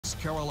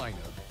Carolina.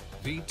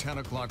 The 10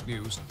 o'clock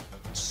news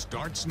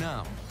starts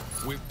now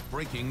with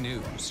breaking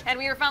news. And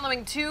we are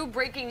following two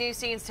breaking news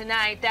scenes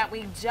tonight that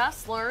we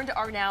just learned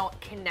are now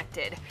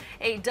connected.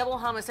 A double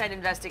homicide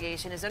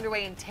investigation is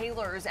underway in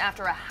Taylor's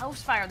after a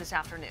house fire this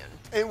afternoon.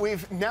 And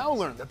we've now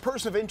learned the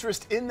person of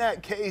interest in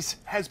that case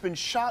has been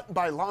shot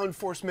by law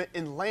enforcement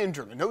in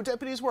Landrum. No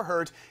deputies were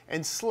hurt,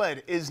 and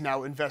SLED is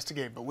now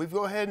investigating. But we've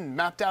go ahead and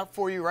mapped out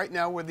for you right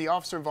now where the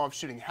officer-involved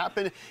shooting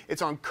happened.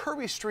 It's on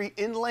Kirby Street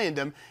in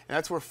Landrum, and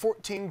that's where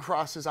 14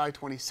 crosses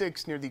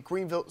I-26 near the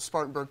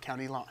Greenville-Spartanburg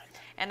County line.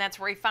 And that's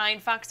where we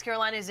find Fox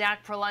Carolina's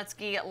Zach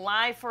Prolutsky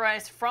live for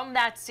us from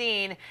that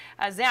scene.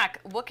 Zach,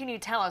 what can you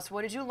tell us?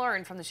 What did you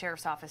learn from the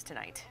sheriff's office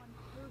tonight?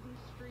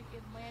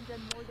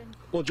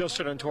 Well,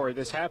 Justin and Tori,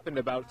 this happened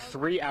about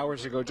 3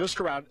 hours ago, just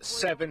around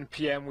 7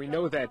 p.m. We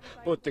know that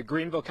both the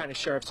Greenville County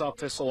Sheriff's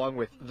Office, along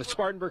with the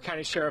Spartanburg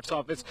County Sheriff's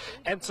Office,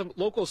 and some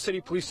local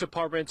city police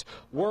departments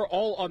were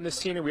all on the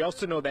scene. And we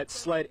also know that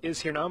SLED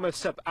is here. Now I'm going to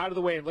step out of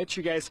the way and let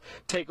you guys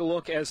take a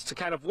look as to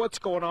kind of what's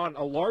going on.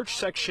 A large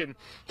section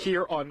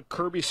here on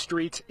Kirby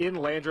Street in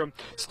Landrum,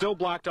 still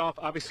blocked off.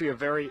 Obviously a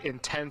very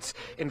intense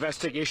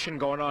investigation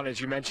going on, as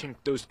you mentioned,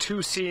 those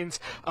two scenes,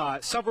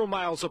 several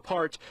miles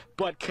apart,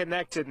 but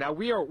connected. Now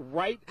we are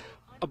right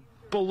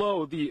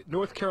below the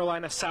North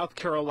Carolina-South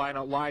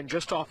Carolina line,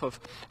 just off of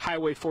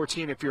Highway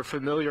 14, if you're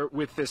familiar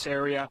with this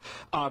area.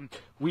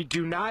 We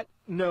do not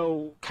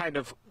know kind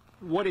of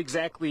what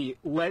exactly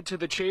led to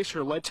the chase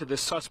or led to the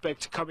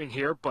suspect coming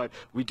here, but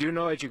we do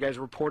know, as you guys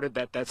reported,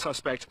 that that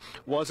suspect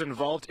was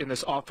involved in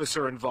this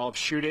officer-involved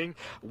shooting,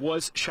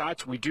 was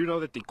shot. We do know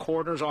that the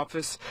coroner's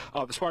office,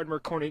 the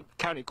Spartanburg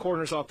County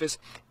Coroner's Office,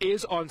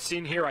 is on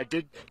scene here. I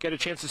did get a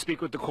chance to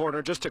speak with the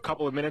coroner just a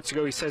couple of minutes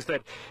ago. He says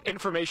that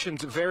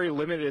information's very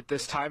limited at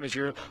this time as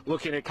you're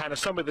looking at kind of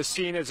some of the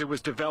scene as it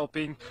was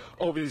developing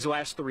over these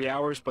last 3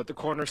 hours, but the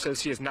coroner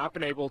says he has not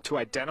been able to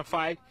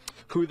identify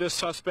who the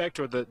suspect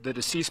or the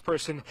deceased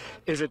person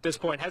is at this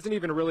point. Hasn't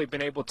even really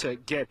been able to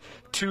get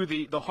to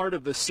the heart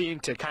of the scene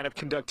to kind of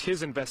conduct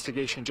his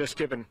investigation, just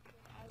given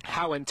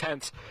how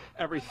intense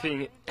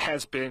everything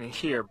has been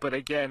here. But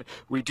again,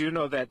 we do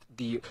know that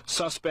the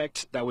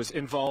suspect that was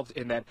involved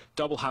in that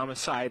double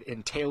homicide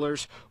in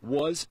Taylor's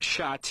was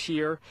shot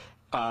here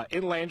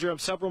in Landrum,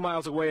 several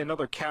miles away,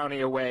 another county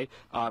away.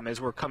 As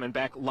we're coming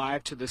back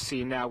live to the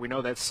scene now, we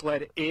know that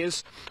SLED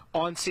is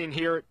on scene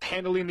here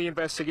handling the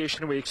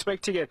investigation. We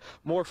expect to get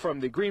more from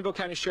the Greenville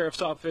County Sheriff's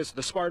Office,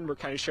 the Spartanburg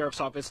County Sheriff's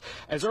Office,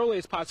 as early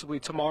as possibly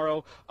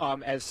tomorrow,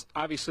 as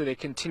obviously they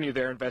continue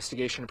their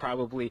investigation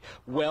probably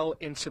well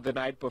into the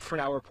night. But for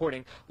now,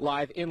 reporting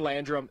live in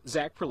Landrum,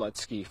 Zach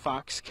Prolutsky,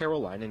 Fox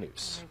Carolina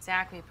News.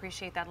 Zach, we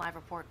appreciate that live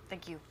report.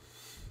 Thank you.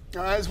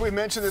 As we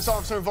mentioned, this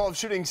officer-involved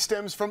shooting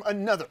stems from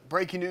another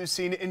breaking news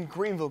scene in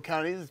Greenville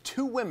County. The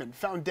two women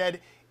found dead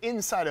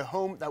inside a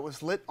home that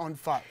was lit on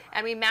fire.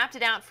 And we mapped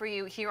it out for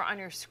you here on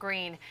your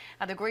screen.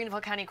 The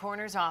Greenville County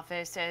Coroner's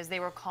Office says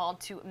they were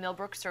called to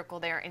Millbrook Circle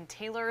there in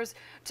Taylor's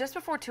just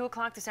before 2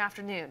 o'clock this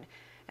afternoon.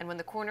 And when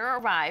the coroner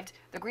arrived,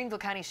 the Greenville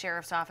County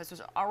Sheriff's Office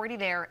was already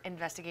there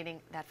investigating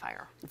that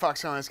fire.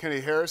 Fox Carolina's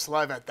Kennedy Harris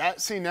live at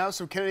that scene now.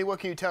 So Kennedy, what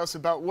can you tell us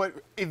about what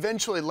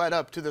eventually led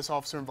up to this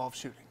officer-involved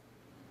shooting?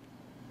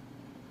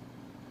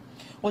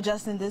 Well,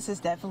 Justin, this is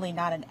definitely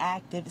not an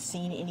active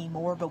scene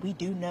anymore, but we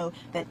do know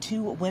that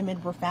two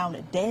women were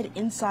found dead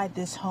inside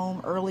this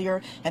home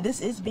earlier, and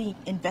this is being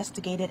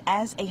investigated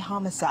as a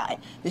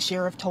homicide. The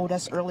sheriff told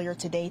us earlier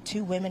today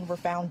 2 women were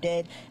found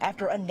dead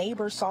after a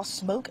neighbor saw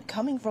smoke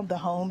coming from the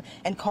home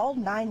and called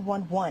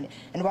 911.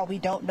 And while we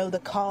don't know the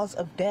cause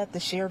of death, the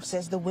sheriff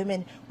says the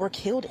women were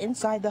killed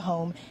inside the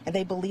home, and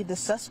they believe the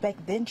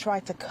suspect then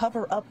tried to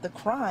cover up the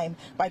crime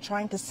by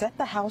trying to set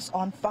the house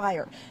on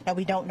fire. Now,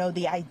 we don't know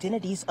the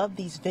identities of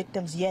these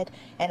victims yet,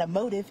 and a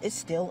motive is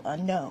still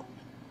unknown.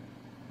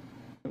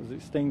 It was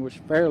extinguished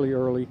fairly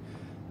early,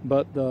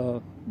 but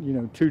the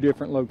 2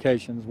 different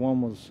locations.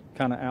 One was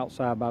kind of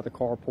outside by the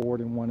carport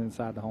and one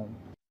inside the home.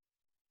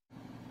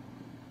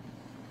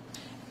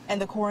 And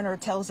the coroner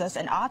tells us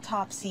an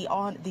autopsy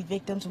on the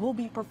victims will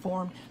be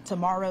performed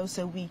tomorrow,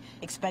 so we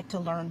expect to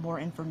learn more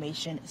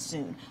information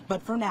soon.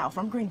 But for now,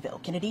 from Greenville,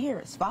 Kennedy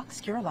Harris,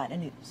 Fox Carolina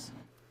News.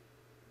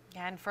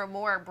 And for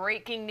more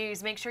breaking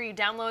news, make sure you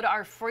download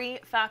our free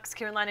Fox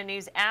Carolina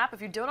News app. If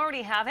you don't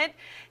already have it,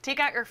 take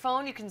out your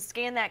phone. You can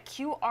scan that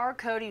QR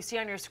code you see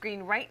on your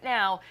screen right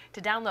now to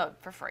download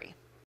for free.